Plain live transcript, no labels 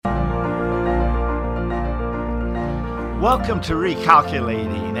Welcome to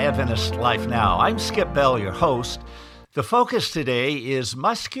Recalculating Adventist Life Now. I'm Skip Bell, your host. The focus today is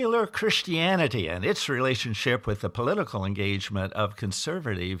muscular Christianity and its relationship with the political engagement of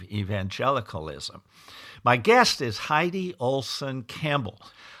conservative evangelicalism. My guest is Heidi Olson Campbell.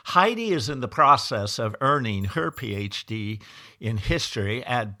 Heidi is in the process of earning her PhD in history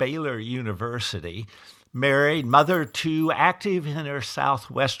at Baylor University. Married, mother of two, active in her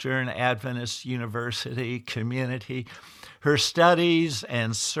Southwestern Adventist University community. Her studies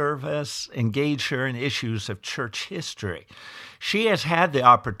and service engage her in issues of church history. She has had the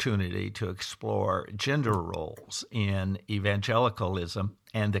opportunity to explore gender roles in evangelicalism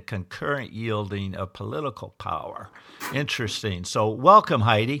and the concurrent yielding of political power. Interesting. So welcome,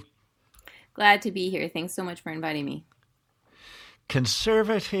 Heidi. Glad to be here. Thanks so much for inviting me.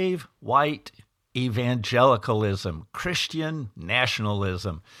 Conservative white evangelicalism, Christian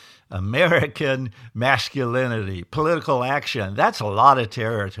nationalism, American masculinity, political action. That's a lot of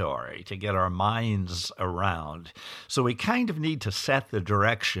territory to get our minds around. So we kind of need to set the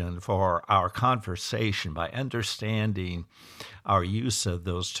direction for our conversation by understanding our use of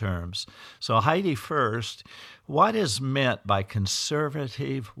those terms. So Heidi, first, what is meant by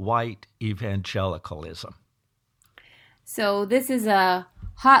conservative white evangelicalism? So this is a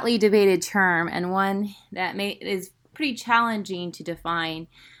hotly debated term and one that is pretty challenging to define.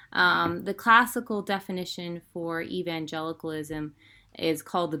 The classical definition for evangelicalism is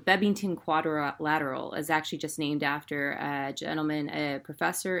called the Bebbington Quadrilateral. It's actually just named after a gentleman, a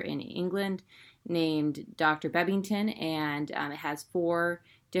professor in England named Dr. Bebbington, and it has 4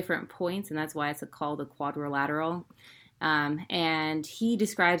 different points, and that's why it's called a quadrilateral. And he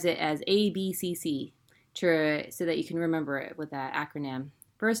describes it as ABCC, so that you can remember it with that acronym.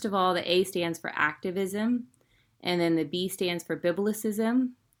 First of all, the A stands for activism, and then the B stands for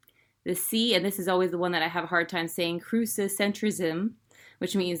biblicism. The C, and this is always the one that I have a hard time saying, crucicentrism,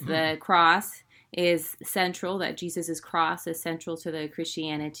 which means the cross is central, that Jesus' cross is central to the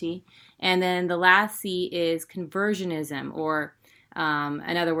Christianity. And then the last C is conversionism, or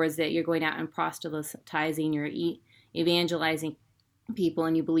in other words, that you're going out and proselytizing, you're evangelizing people,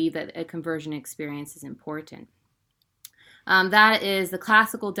 and you believe that a conversion experience is important. That is the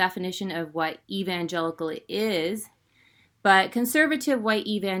classical definition of what evangelical is. But conservative white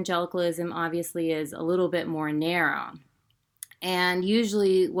evangelicalism obviously is a little bit more narrow. And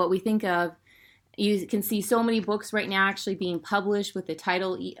usually what we think of, you can see so many books right now actually being published with the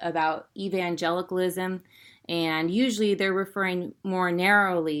title about evangelicalism. And usually they're referring more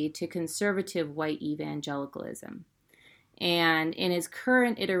narrowly to conservative white evangelicalism. And in its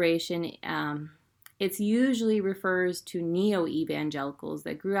current iteration, it usually refers to neo-evangelicals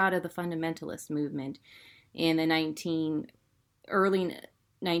that grew out of the fundamentalist movement in the early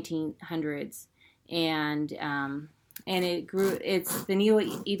 1900s, and it's the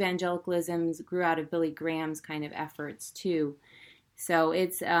neo-evangelicalisms grew out of Billy Graham's kind of efforts too. So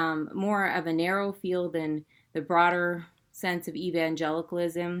it's more of a narrow field than the broader sense of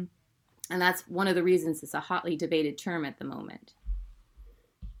evangelicalism, and that's one of the reasons it's a hotly debated term at the moment.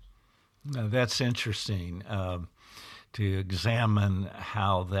 That's interesting. To examine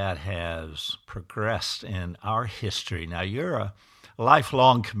how that has progressed in our history. Now, you're a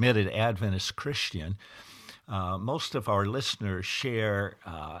lifelong committed Adventist Christian. Most of our listeners share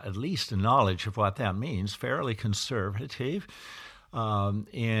at least a knowledge of what that means, fairly conservative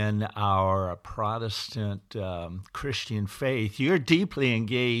in our Protestant Christian faith. You're deeply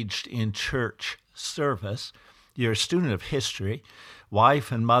engaged in church service. You're a student of history,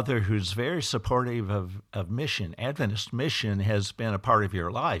 wife and mother who's very supportive of mission. Adventist mission has been a part of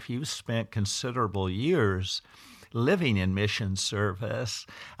your life. You've spent considerable years living in mission service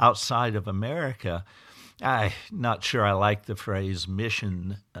outside of America. I'm not sure I like the phrase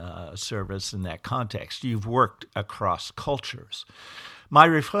mission service in that context. You've worked across cultures. My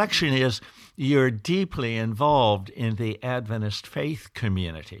reflection is you're deeply involved in the Adventist faith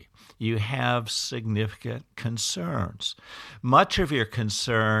community. You have significant concerns. Much of your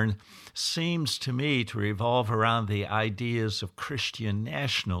concern seems to me to revolve around the ideas of Christian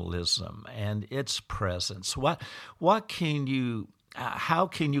nationalism and its presence. How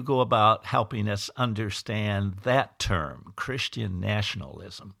can you go about helping us understand that term, Christian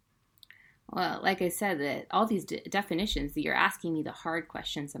nationalism? Well, like I said, that all these definitions, you're asking me the hard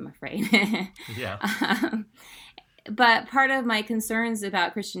questions, I'm afraid. Yeah. But part of my concerns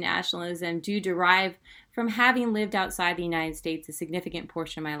about Christian nationalism do derive from having lived outside the United States a significant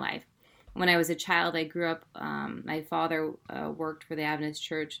portion of my life. When I was a child, I grew up, my father worked for the Adventist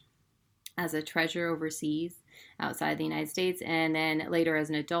Church as a treasurer overseas outside the United States. And then later as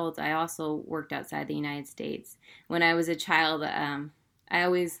an adult, I also worked outside the United States. When I was a child, I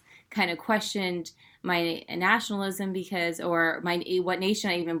always kind of questioned my nationalism or what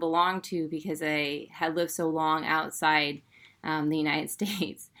nation I even belonged to, because I had lived so long outside the United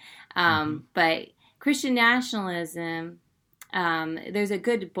States. But Christian nationalism, there's a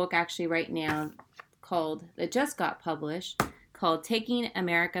good book actually right now that just got published, called Taking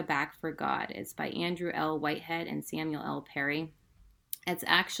America Back for God. It's by Andrew L. Whitehead and Samuel L. Perry. It's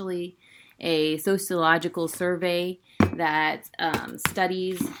actually a sociological survey that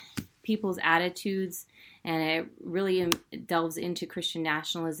studies people's attitudes, and it really delves into Christian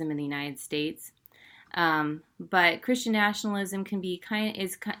nationalism in the United States. But Christian nationalism can be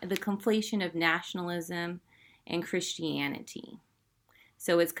is the conflation of nationalism and Christianity.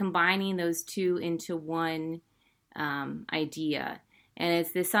 So it's combining those two into one idea. And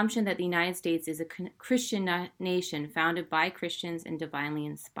it's the assumption that the United States is a Christian nation founded by Christians and divinely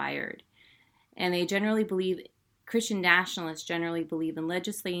inspired. And Christian nationalists generally believe in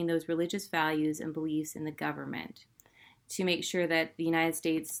legislating those religious values and beliefs in the government to make sure that the United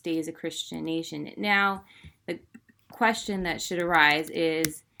States stays a Christian nation. Now, the question that should arise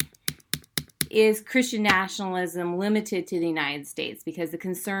is Christian nationalism limited to the United States? Because the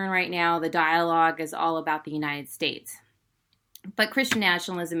concern right now, the dialogue is all about the United States. But Christian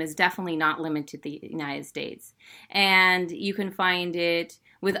nationalism is definitely not limited to the United States. And you can find it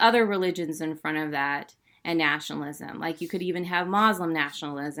with other religions in front of that and nationalism. Like you could even have Muslim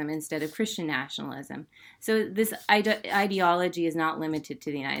nationalism instead of Christian nationalism. So this ideology is not limited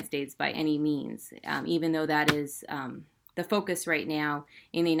to the United States by any means, even though that is the focus right now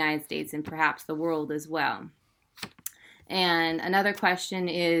in the United States and perhaps the world as well. And another question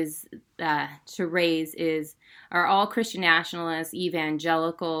to raise is, are all Christian nationalists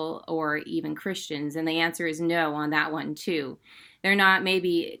evangelical or even Christians? And the answer is no on that one too. They're not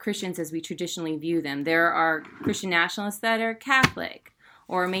maybe Christians as we traditionally view them. There are Christian nationalists that are Catholic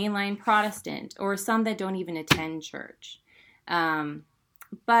or mainline Protestant, or some that don't even attend church.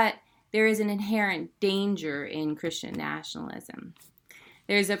 But there is an inherent danger in Christian nationalism.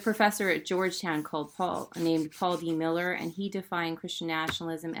 There's a professor at Georgetown named Paul D. Miller, and he defined Christian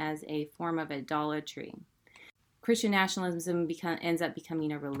nationalism as a form of idolatry. Christian nationalism ends up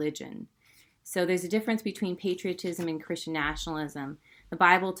becoming a religion. So there's a difference between patriotism and Christian nationalism. The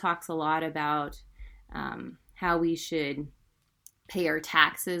Bible talks a lot about how we should pay our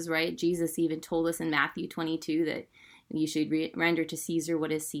taxes, right? Jesus even told us in Matthew 22 that you should render to Caesar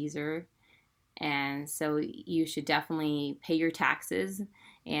what is Caesar. And so you should definitely pay your taxes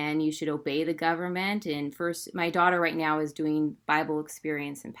and you should obey the government. And first, my daughter right now is doing Bible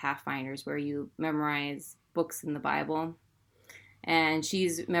experience in Pathfinders, where you memorize books in the Bible. And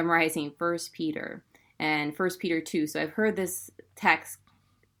she's memorizing 1 Peter and 1 Peter 2. So I've heard this text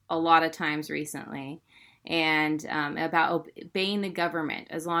a lot of times recently, and about obeying the government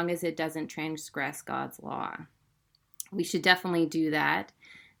as long as it doesn't transgress God's law. We should definitely do that.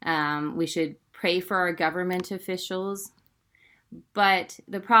 We should pray for our government officials. But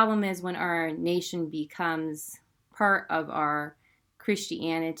the problem is when our nation becomes part of our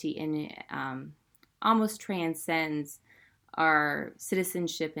Christianity and almost transcends our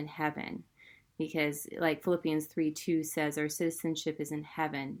citizenship in heaven. Because like Philippians 3:2 says, our citizenship is in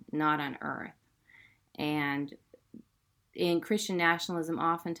heaven, not on earth. And in Christian nationalism,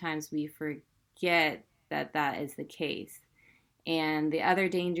 oftentimes we forget that that is the case. And the other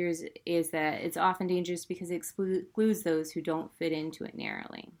dangers is that it's often dangerous because it excludes those who don't fit into it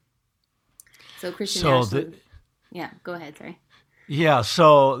narrowly. So Christian nationalism... Yeah, go ahead, sorry. Yeah,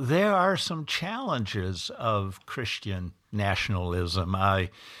 so there are some challenges of Christian nationalism. I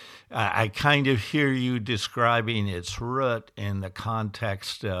kind of hear you describing its root in the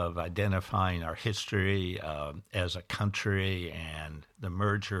context of identifying our history as a country and the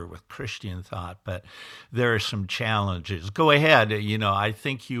merger with Christian thought, but there are some challenges. Go ahead. I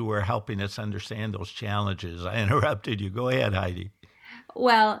think you were helping us understand those challenges. I interrupted you. Go ahead, Heidi.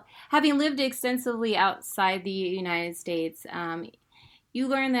 Well, having lived extensively outside the United States, you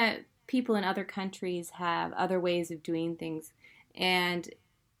learn that people in other countries have other ways of doing things. And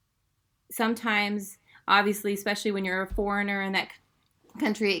sometimes, obviously, especially when you're a foreigner in that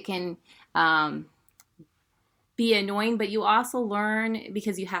country, it can be annoying, but you also learn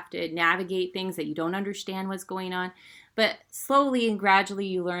because you have to navigate things that you don't understand what's going on. But slowly and gradually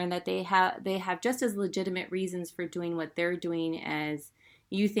you learn that they have just as legitimate reasons for doing what they're doing as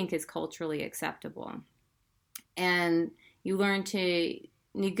you think is culturally acceptable. And you learn to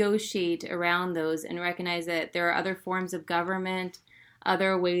negotiate around those and recognize that there are other forms of government,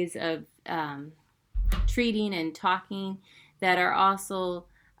 other ways of treating and talking that are also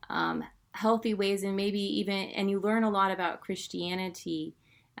healthy ways, and maybe even, and you learn a lot about Christianity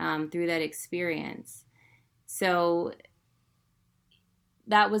through that experience. So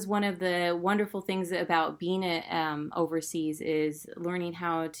that was one of the wonderful things about being overseas, is learning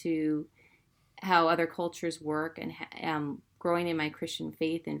how other cultures work, and growing in my Christian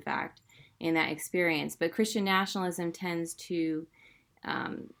faith, in fact, in that experience. But Christian nationalism tends to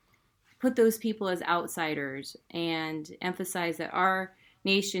put those people as outsiders and emphasize that our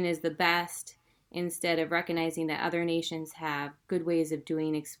nation is the best, instead of recognizing that other nations have good ways of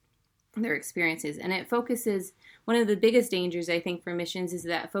doing their experiences. And it focuses, one of the biggest dangers, I think, for missions is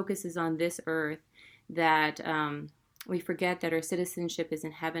that it focuses on this earth, that we forget that our citizenship is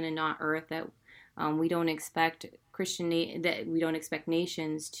in heaven and not earth, that we don't expect that we don't expect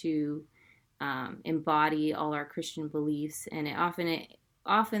nations to embody all our Christian beliefs. And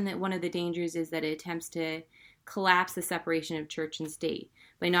often that one of the dangers is that it attempts to collapse the separation of church and state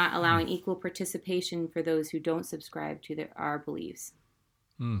by not allowing equal participation for those who don't subscribe to our beliefs.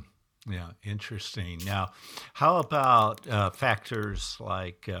 Yeah, interesting. Now, how about factors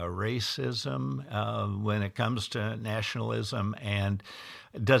like racism when it comes to nationalism? And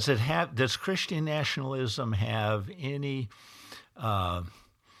does Christian nationalism have any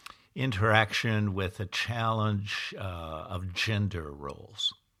interaction with a challenge of gender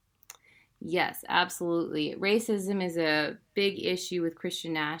roles? Yes, absolutely. Racism is a big issue with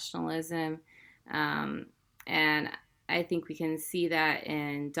Christian nationalism, and I think we can see that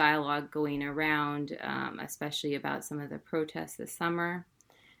in dialogue going around, especially about some of the protests this summer.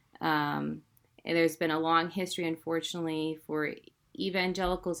 And there's been a long history, unfortunately, for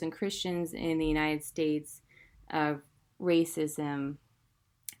evangelicals and Christians in the United States of racism,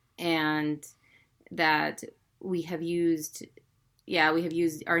 and that we have used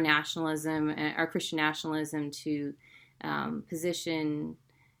our nationalism, our Christian nationalism, to position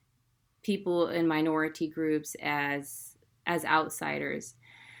people in minority groups as outsiders.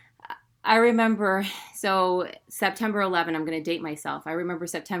 I remember, so September 11, I'm going to date myself. I remember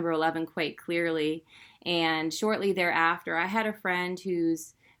September 11 quite clearly. And shortly thereafter, I had a friend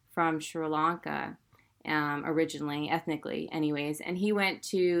who's from Sri Lanka, originally, ethnically anyways. And he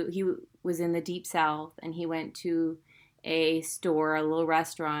was in the Deep South, and he went to a store, a little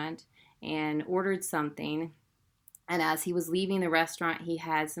restaurant, and ordered something. And as he was leaving the restaurant, he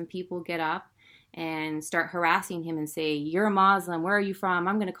had some people get up and start harassing him and say, "You're a Muslim. Where are you from?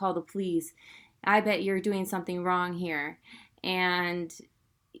 I'm going to call the police. I bet you're doing something wrong here." And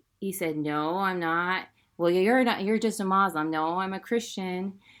he said, "No, I'm not." "Well, you're not. You're just a Muslim." "No, I'm a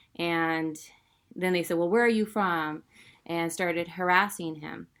Christian." And then they said, "Well, where are you from?" And started harassing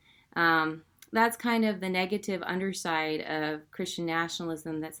him. That's kind of the negative underside of Christian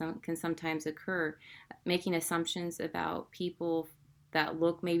nationalism that can sometimes occur, making assumptions about people that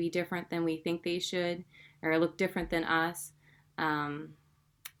look maybe different than we think they should, or look different than us.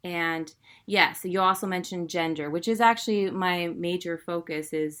 And yes, you also mentioned gender, which is actually my major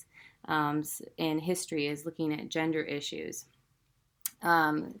focus is in history, is looking at gender issues.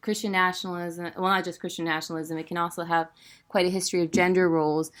 Christian nationalism, well, not just Christian nationalism, it can also have quite a history of gender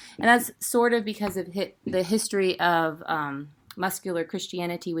roles. And that's sort of because of the history of muscular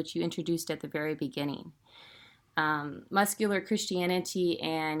Christianity, which you introduced at the very beginning. Muscular Christianity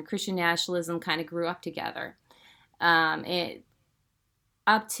and Christian nationalism kind of grew up together. During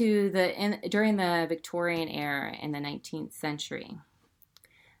the Victorian era in the 19th century,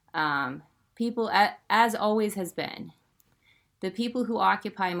 people, as always has been, the people who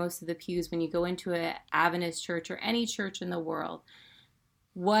occupy most of the pews when you go into an Adventist church or any church in the world,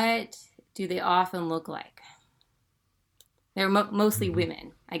 what do they often look like? They're mostly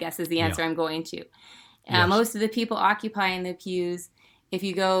women, I guess, is the answer I'm going to. Yes. Most of the people occupying the pews, if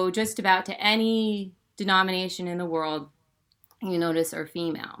you go just about to any denomination in the world, you notice are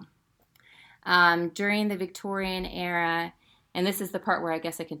female. During the Victorian era, and this is the part where I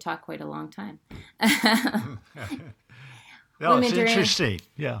guess I can talk quite a long time. No, it's interesting.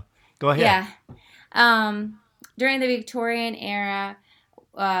 Yeah. Go ahead. Yeah. During the Victorian era,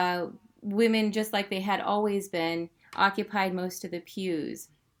 women, just like they had always been, occupied most of the pews.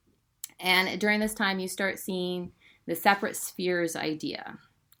 And during this time, you start seeing the separate spheres idea,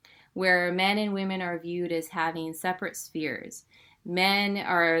 where men and women are viewed as having separate spheres. Men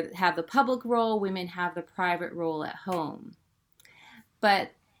have the public role, women have the private role at home.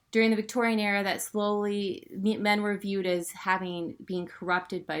 But during the Victorian era, that slowly men were viewed as being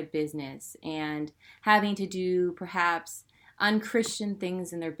corrupted by business and having to do perhaps unchristian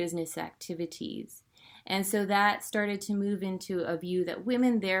things in their business activities. And so that started to move into a view that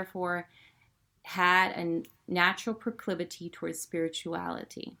women, therefore, had a natural proclivity towards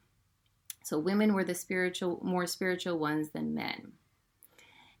spirituality. So women were the more spiritual ones than men.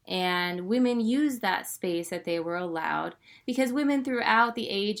 And women used that space that they were allowed, because women throughout the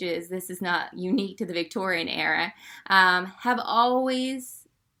ages, this is not unique to the Victorian era, have always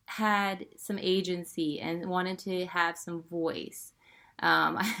had some agency and wanted to have some voice.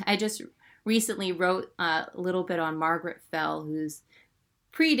 I just recently wrote a little bit on Margaret Fell, who's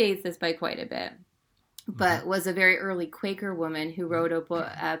predates this by quite a bit, but was a very early Quaker woman who wrote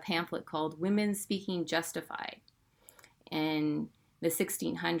a pamphlet called Women Speaking Justified in the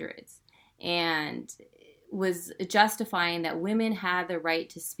 1600s, and was justifying that women had the right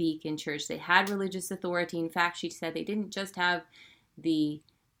to speak in church. They had religious authority. In fact, she said they didn't just have the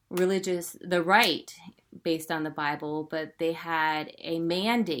right based on the Bible, but they had a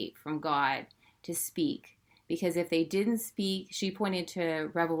mandate from God to speak. Because if they didn't speak, she pointed to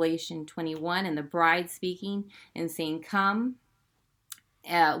Revelation 21 and the bride speaking and saying, "Come,"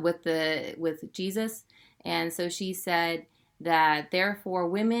 with Jesus. And so she said that therefore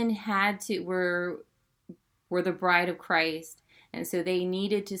women were the bride of Christ, and so they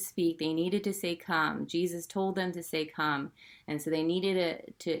needed to speak. They needed to say, "Come." Jesus told them to say, "Come," and so they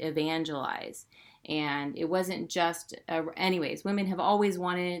needed to evangelize. And it wasn't just, anyways, women have always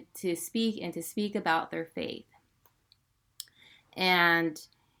wanted to speak and to speak about their faith. And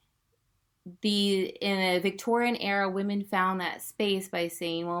in a Victorian era, women found that space by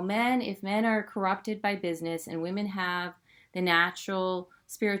saying, well, if men are corrupted by business and women have the natural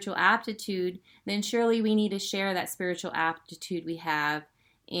spiritual aptitude, then surely we need to share that spiritual aptitude we have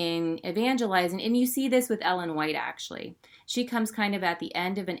in evangelizing. And you see this with Ellen White, actually. She comes kind of at the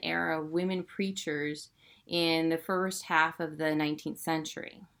end of an era of women preachers in the first half of the 19th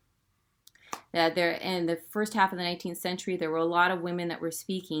century. In the first half of the 19th century, there were a lot of women that were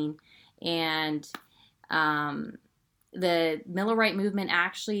speaking, and the Millerite movement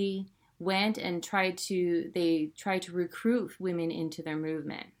actually went and tried to recruit women into their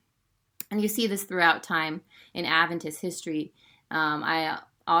movement. And you see this throughout time in Adventist history. I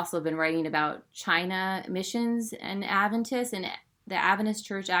also have been writing about China missions and Adventists, and the Adventist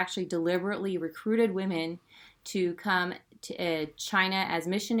church actually deliberately recruited women to come to China as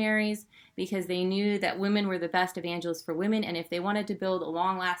missionaries, because they knew that women were the best evangelists for women, and if they wanted to build a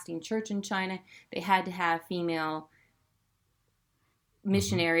long-lasting church in China, they had to have female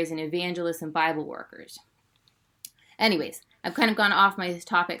missionaries and evangelists and Bible workers. Anyways, I've kind of gone off my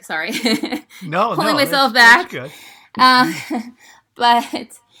topic, sorry. Pulling myself back. That's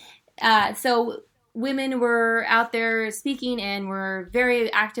good. So women were out there speaking and were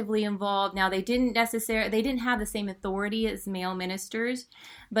very actively involved. Now, they didn't have the same authority as male ministers,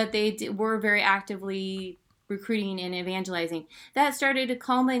 but they were very actively recruiting and evangelizing. That started to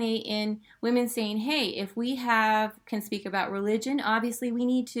culminate in women saying, hey, if we can speak about religion, obviously we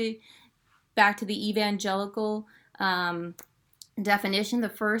need to, back to the evangelical definition, the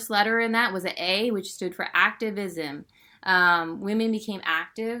first letter in that was an A, which stood for activism. Women became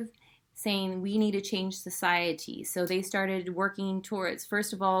active, saying we need to change society. So they started working towards,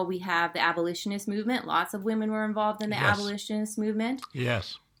 first of all, we have the abolitionist movement. Lots of women were involved in the abolitionist movement.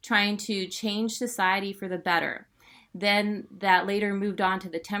 Yes. Trying to change society for the better. Then that later moved on to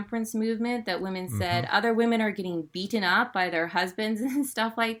the temperance movement, that women said other women are getting beaten up by their husbands and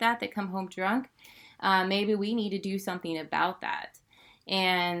stuff like that come home drunk. Maybe we need to do something about that.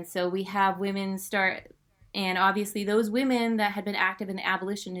 And so we have women start. And obviously those women that had been active in the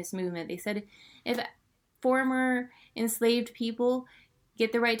abolitionist movement, they said, if former enslaved people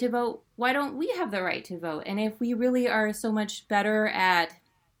get the right to vote, why don't we have the right to vote? And if we really are so much better at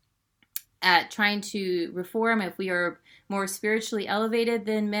trying to reform, if we are more spiritually elevated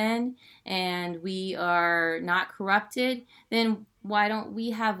than men and we are not corrupted, then why don't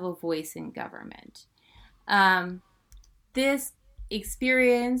we have a voice in government? This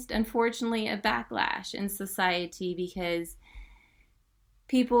experienced, unfortunately, a backlash in society because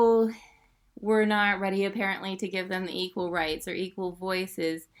people were not ready, apparently, to give them the equal rights or equal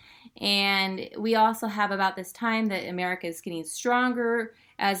voices. And we also have about this time that America is getting stronger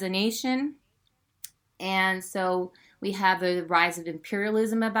as a nation. And so we have the rise of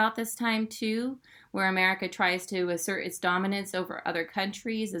imperialism about this time, too, where America tries to assert its dominance over other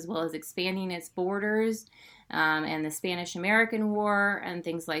countries as well as expanding its borders. And the Spanish-American War and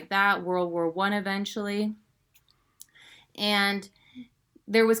things like that, World War I eventually. And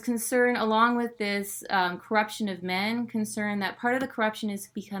there was concern along with this corruption of men, concern that part of the corruption is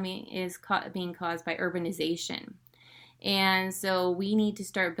being caused by urbanization. And so we need to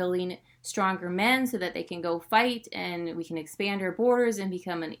start building stronger men so that they can go fight and we can expand our borders and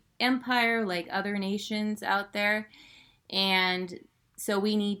become an empire like other nations out there. And so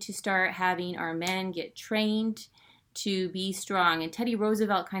we need to start having our men get trained to be strong. And Teddy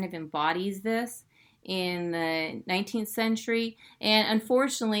Roosevelt kind of embodies this in the 19th century. And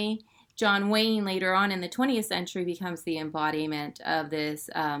unfortunately, John Wayne later on in the 20th century becomes the embodiment of this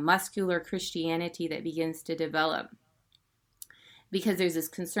muscular Christianity that begins to develop. Because there's this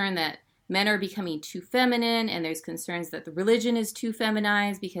concern that men are becoming too feminine, and there's concerns that the religion is too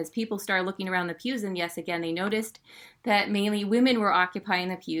feminized, because people start looking around the pews, and yes, again, they noticed that mainly women were occupying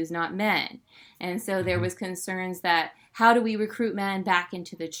the pews, not men. And so there was concerns that, how do we recruit men back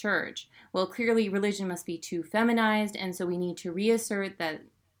into the church? Well, clearly religion must be too feminized, and so we need to reassert that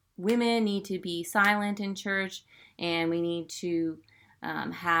women need to be silent in church, and we need to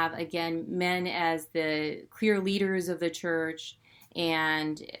have, again, men as the clear leaders of the church.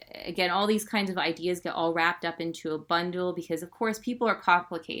 And again, all these kinds of ideas get all wrapped up into a bundle because, of course, people are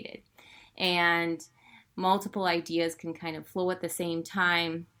complicated and multiple ideas can kind of flow at the same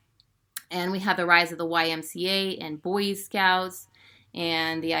time. And we have the rise of the YMCA and Boy Scouts,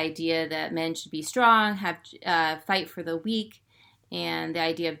 and the idea that men should be strong, have fight for the weak, and the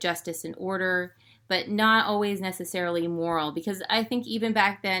idea of justice and order, but not always necessarily moral. Because I think even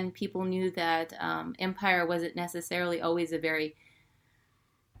back then, people knew that empire wasn't necessarily always a very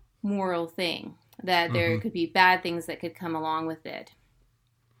moral thing, that there could be bad things that could come along with it.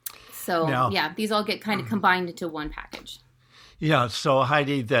 So, yeah, these all get kind of combined into one package. Yeah, so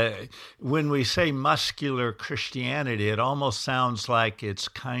Heidi, when we say muscular Christianity, it almost sounds like it's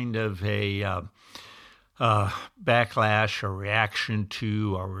kind of a backlash, a reaction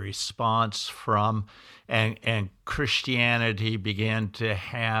to, a response from, and Christianity began to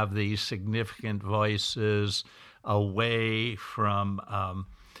have these significant voices away from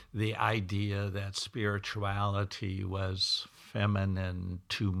the idea that spirituality was feminine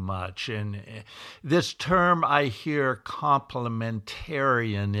too much. And this term I hear,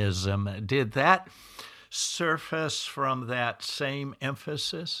 complementarianism, did that surface from that same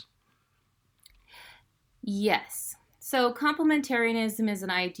emphasis? Yes. So complementarianism is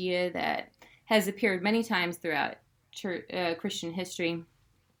an idea that has appeared many times throughout Christian history.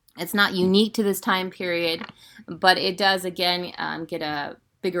 It's not unique to this time period, but it does, again, get a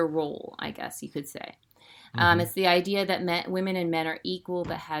bigger role, I guess you could say. It's the idea that women and men are equal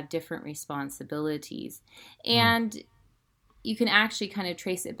but have different responsibilities. And you can actually kind of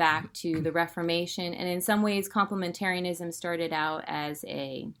trace it back to the Reformation. And in some ways, complementarianism started out as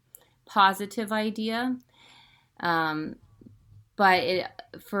a positive idea. But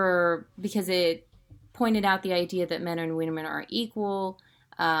because it pointed out the idea that men and women are equal.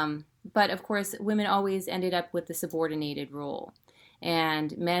 But of course, women always ended up with the subordinated role.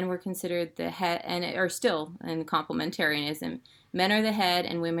 And men were considered the head, and are still in complementarianism. Men are the head,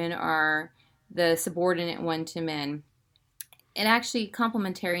 and women are the subordinate one to men. And actually,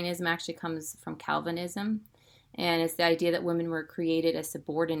 complementarianism actually comes from Calvinism, and it's the idea that women were created as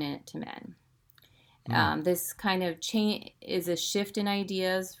subordinate to men. This kind of change is a shift in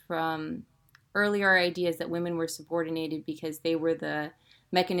ideas from earlier ideas that women were subordinated because they were the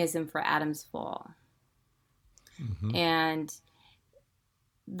mechanism for Adam's fall. And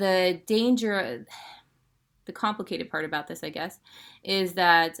the danger, the complicated part about this, I guess, is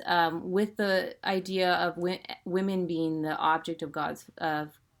that with the idea of women being the object of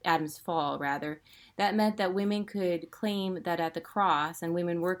Adam's fall, rather, that meant that women could claim that at the cross, and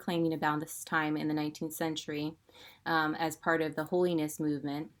women were claiming about this time in the 19th century as part of the holiness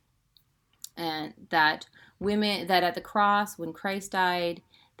movement, and that at the cross, when Christ died,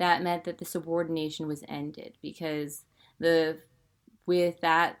 that meant that the subordination was ended, because with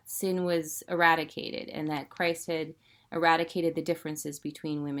that, sin was eradicated, and that Christ had eradicated the differences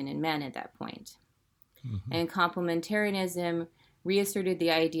between women and men at that point. And complementarianism reasserted the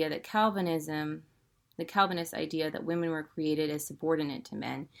idea that the Calvinist idea that women were created as subordinate to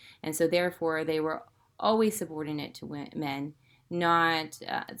men, and so therefore they were always subordinate to men,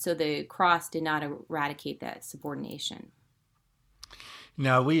 so the cross did not eradicate that subordination.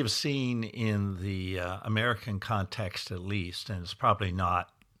 Now, we have seen in the American context, at least, and it's probably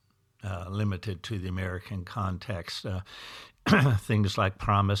not limited to the American context, things like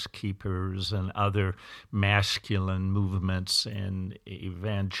Promise Keepers and other masculine movements in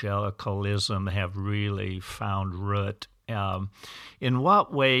evangelicalism have really found root. In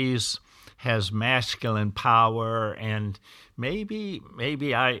what ways has masculine power, and maybe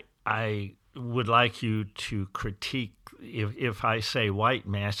I would like you to critique, if I say white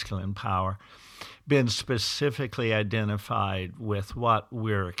masculine power, been specifically identified with what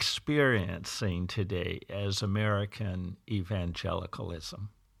we're experiencing today as American evangelicalism.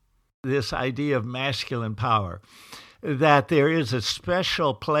 This idea of masculine power, that there is a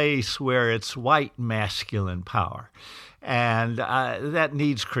special place where it's white masculine power. And that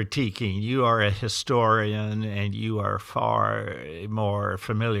needs critiquing. You are a historian, and you are far more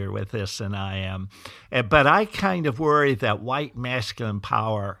familiar with this than I am. But I kind of worry that white masculine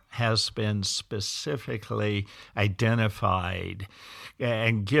power has been specifically identified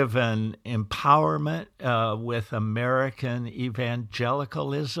and given empowerment with American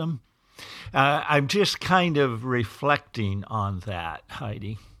evangelicalism. I'm just kind of reflecting on that,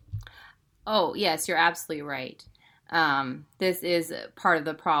 Heidi. Oh, yes, you're absolutely right. This is part of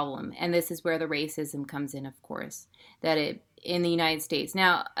the problem, and this is where the racism comes in, of course, that it in the United States.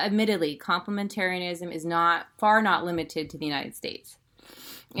 Now, admittedly, complementarianism is not limited to the United States.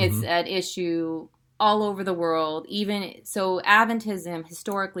 It's an issue all over the world. Even so, Adventism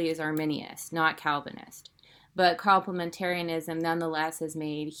historically is Arminianist, not Calvinist, but complementarianism nonetheless has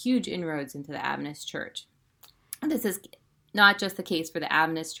made huge inroads into the Adventist Church. This is not just the case for the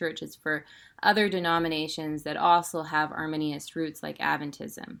Adventist Church, it's for other denominations that also have Arminianist roots like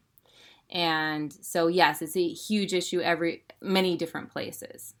Adventism. And so, yes, it's a huge issue many different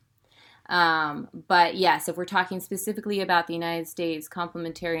places. But yes, if we're talking specifically about the United States,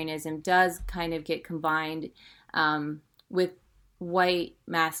 complementarianism does kind of get combined with white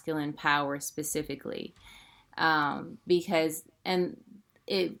masculine power specifically, because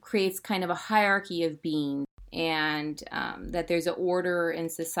it creates kind of a hierarchy of being. And that there's an order in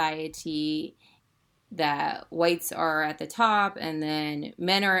society that whites are at the top, and then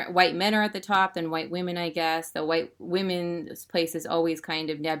white men are at the top, then white women, I guess. The white women's place is always kind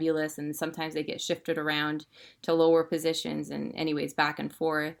of nebulous, and sometimes they get shifted around to lower positions, and anyways, back and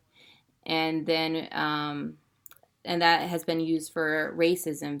forth. And then, and that has been used for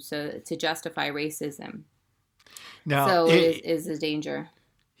racism, so to justify racism. Now, so it is a danger.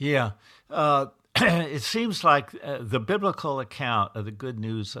 Yeah. It seems like the biblical account of the good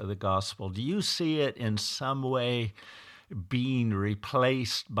news of the gospel, do you see it in some way being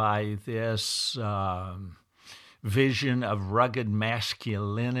replaced by this vision of rugged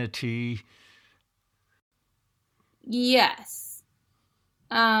masculinity? Yes.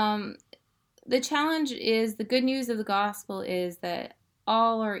 The challenge is the good news of the gospel is that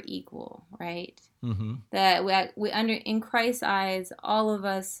all are equal, right? Mm-hmm. That in Christ's eyes, all of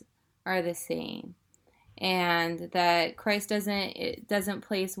us are the same, and that Christ doesn't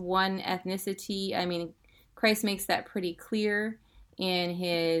place one ethnicity. I mean, Christ makes that pretty clear in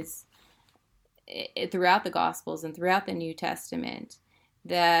throughout the Gospels and throughout the New Testament,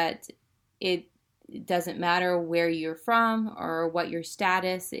 that it doesn't matter where you're from or what your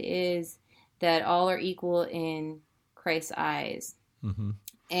status is, that all are equal in Christ's eyes. Mm-hmm.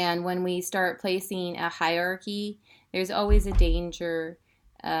 And when we start placing a hierarchy, there's always a danger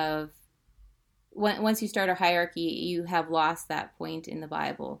of once you start a hierarchy, you have lost that point in the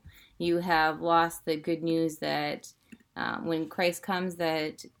Bible. You have lost the good news that when Christ comes,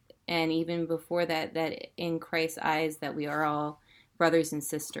 that, and even before that in Christ's eyes, that we are all brothers and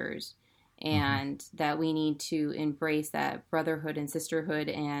sisters, and that we need to embrace that brotherhood and sisterhood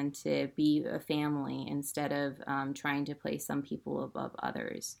and to be a family instead of trying to place some people above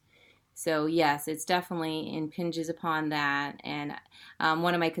others. So yes, it's definitely impinges upon that. And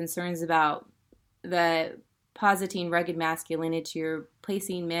one of my concerns about the positing rugged masculinity or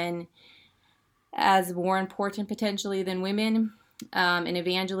placing men as more important potentially than women in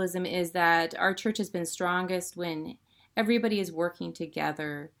evangelism is that our church has been strongest when everybody is working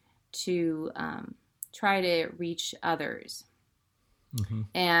together to try to reach others. Mm-hmm.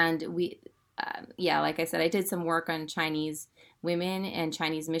 And we, like I said, I did some work on Chinese women and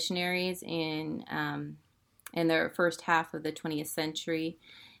Chinese missionaries in the first half of the 20th century.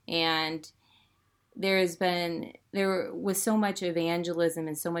 And there was so much evangelism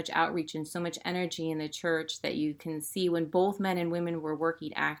and so much outreach and so much energy in the church that you can see when both men and women were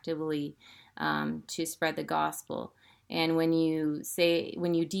working actively to spread the gospel. And when you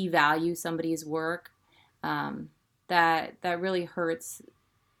devalue somebody's work, that really hurts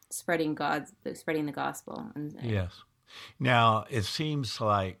spreading the gospel. Yes. Now, it seems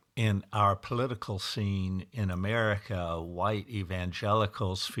like in our political scene in America, white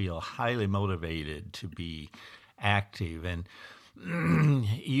evangelicals feel highly motivated to be active. And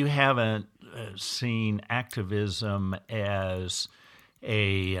you haven't seen activism as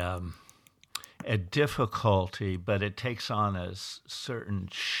a difficulty, but it takes on a certain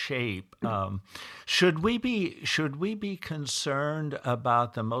shape. Should we be concerned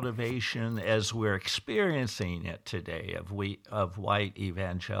about the motivation as we're experiencing it today of white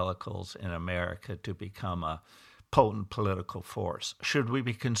evangelicals in America to become a potent political force? Should we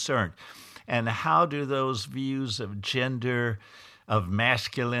be concerned? And how do those views of gender, of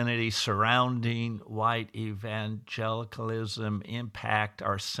masculinity surrounding white evangelicalism impact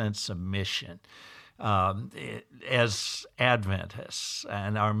our sense of mission as Adventists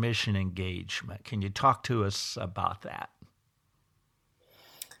and our mission engagement? Can you talk to us about that?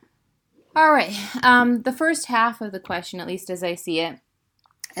 All right. The first half of the question, at least as I see it,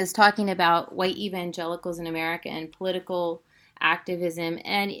 is talking about white evangelicals in America and political activism.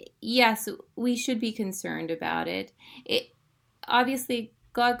 And yes, we should be concerned about it. Obviously,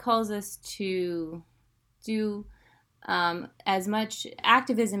 God calls us to do as much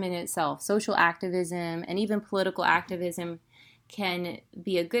activism in itself, social activism, and even political activism can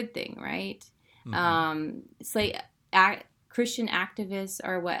be a good thing, right? Mm-hmm. Christian activists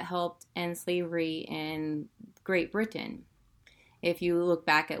are what helped end slavery in Great Britain. If you look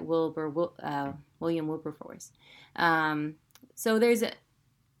back at William Wilberforce. So there's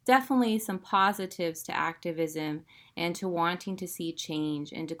definitely some positives to activism and to wanting to see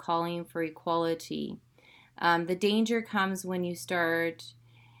change and to calling for equality. The danger comes when you start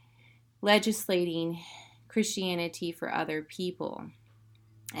legislating Christianity for other people.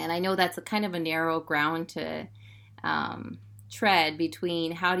 And I know that's a kind of a narrow ground to tread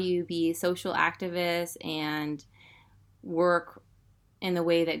between how do you be social activists and work in the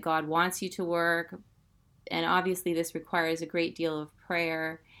way that God wants you to work. And obviously this requires a great deal of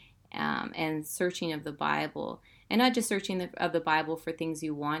prayer and searching of the Bible. And not just searching of the Bible for things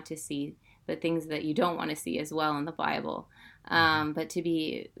you want to see, but things that you don't want to see as well in the Bible. But to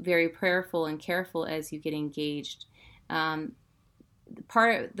be very prayerful and careful as you get engaged. The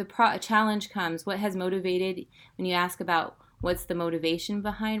challenge comes, what has motivated, when you ask about what's the motivation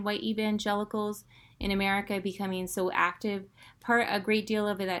behind white evangelicals in America becoming so active, a great deal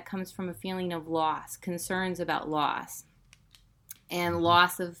of it that comes from a feeling of loss, concerns about loss, and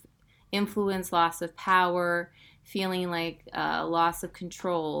loss of influence, loss of power, feeling like loss of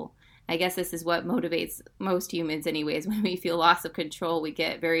control. I guess this is what motivates most humans anyways. When we feel loss of control, we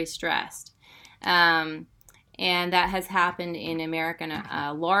get very stressed. And that has happened in America on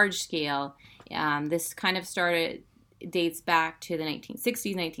a large scale. This kind of dates back to the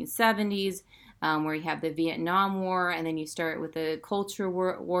 1960s, 1970s, where you have the Vietnam War, and then you start with the culture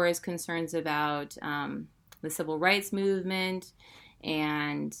wars, concerns about the civil rights movement,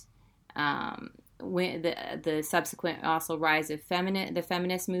 and when the subsequent also rise of the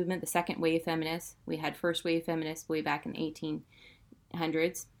feminist movement, the second wave feminists. We had first wave feminists way back in the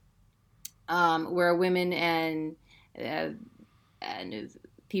 1800s, where women and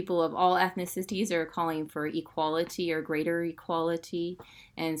people of all ethnicities are calling for equality or greater equality.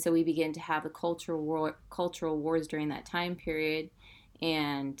 And so we begin to have the cultural wars during that time period,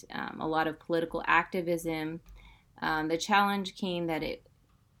 and a lot of political activism. The challenge came that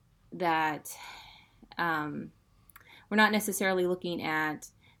we're not necessarily looking at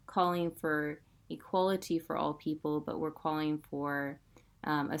calling for equality for all people, but we're calling for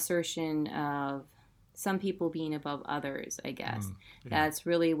assertion of some people being above others, I guess. Yeah. That's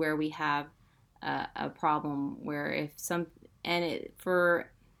really where we have a problem, where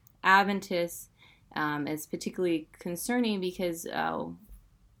for Adventists, it's particularly concerning because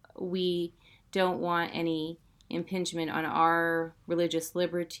we don't want any impingement on our religious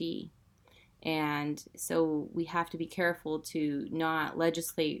liberty. And so we have to be careful to not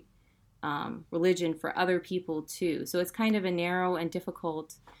legislate religion for other people too. So it's kind of a narrow and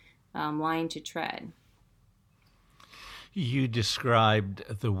difficult line to tread. You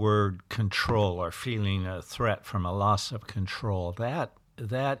described the word control, or feeling a threat from a loss of control.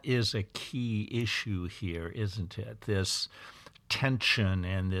 That is a key issue here, isn't it? This tension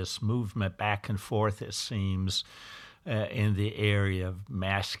and this movement back and forth, it seems, in the area of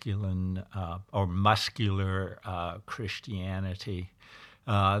masculine or muscular Christianity.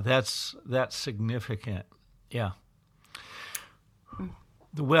 That's significant. Yeah.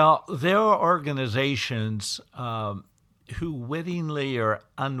 Well, there are organizations who wittingly or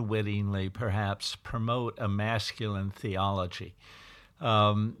unwittingly perhaps promote a masculine theology.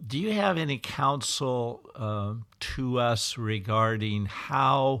 Do you have any counsel to us regarding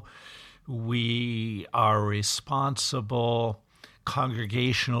how we are responsible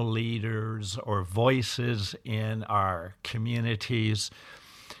congregational leaders or voices in our communities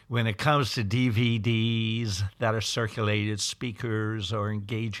when it comes to DVDs that are circulated, speakers or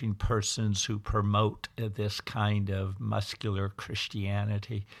engaging persons who promote this kind of muscular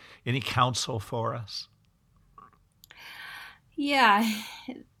Christianity? Any counsel for us? Yeah,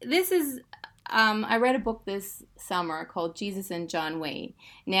 this is, I read a book this summer called Jesus and John Wayne.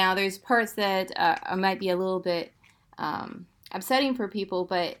 Now, there's parts that might be a little bit upsetting for people,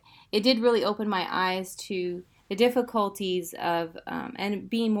 but it did really open my eyes to the difficulties of, and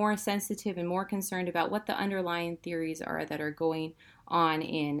being more sensitive and more concerned about what the underlying theories are that are going on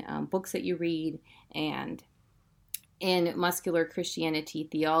in books that you read and in muscular Christianity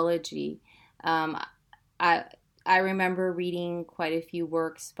theology. I remember reading quite a few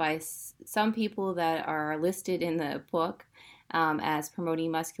works by some people that are listed in the book as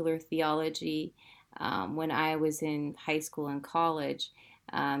promoting muscular theology when I was in high school and college,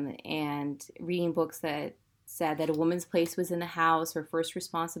 and reading books that said that a woman's place was in the house. Her first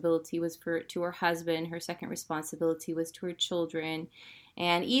responsibility was to her husband. Her second responsibility was to her children,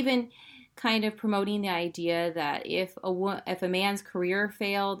 and even kind of promoting the idea that if a man's career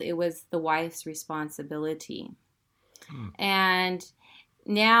failed, it was the wife's responsibility. And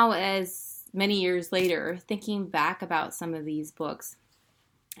now, as many years later, thinking back about some of these books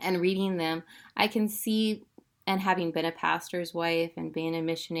and reading them, I can see, and having been a pastor's wife and being a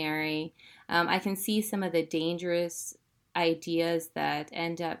missionary, I can see some of the dangerous ideas that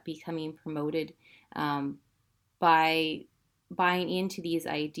end up becoming promoted by buying into these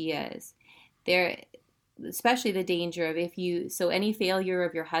ideas. There, especially the danger of any failure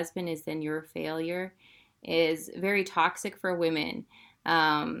of your husband is then your failure, is very toxic for women,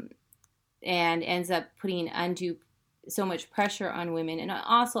 and ends up putting so much pressure on women, and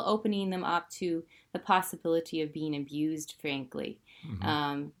also opening them up to the possibility of being abused, frankly,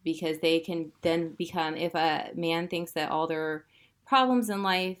 because they can then become, if a man thinks that all their problems in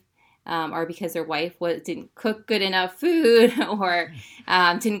life are because their wife didn't cook good enough food or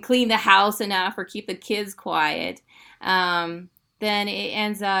didn't clean the house enough or keep the kids quiet, then it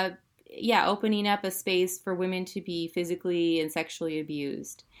ends up opening up a space for women to be physically and sexually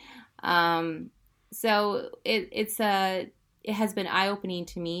abused. So it has been eye-opening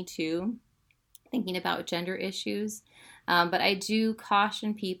to me too, thinking about gender issues. But I do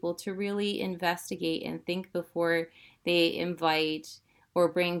caution people to really investigate and think before they invite or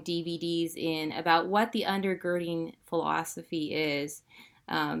bring DVDs in about what the undergirding philosophy is,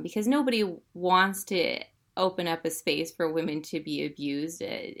 because nobody wants to open up a space for women to be abused.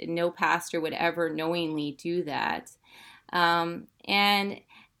 No pastor would ever knowingly do that. And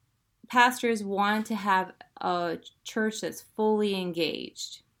pastors want to have a church that's fully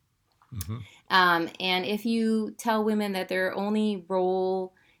engaged. And if you tell women that their only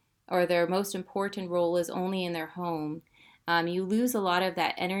role or their most important role is only in their home, you lose a lot of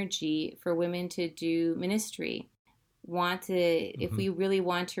that energy for women to do ministry. If we really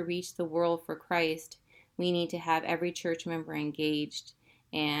want to reach the world for Christ, we need to have every church member engaged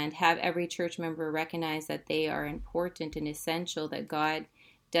and have every church member recognize that they are important and essential, that God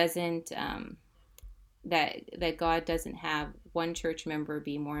doesn't that God doesn't have one church member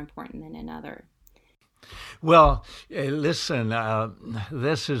be more important than another. Well, listen,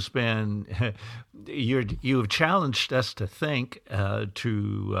 this has been, you've challenged us to think,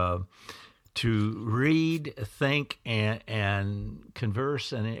 to read, think, and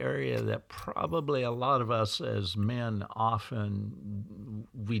converse in an area that probably a lot of us as men often,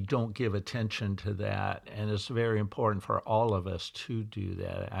 we don't give attention to that. And it's very important for all of us to do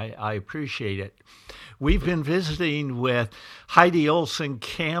that. I appreciate it. We've been visiting with Heidi Olson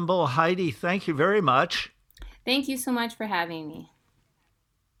Campbell. Heidi, thank you very much. Thank you so much for having me.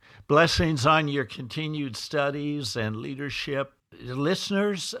 Blessings on your continued studies and leadership.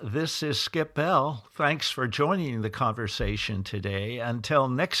 Listeners, this is Skip Bell. Thanks for joining the conversation today. Until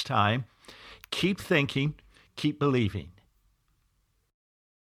next time, keep thinking, keep believing.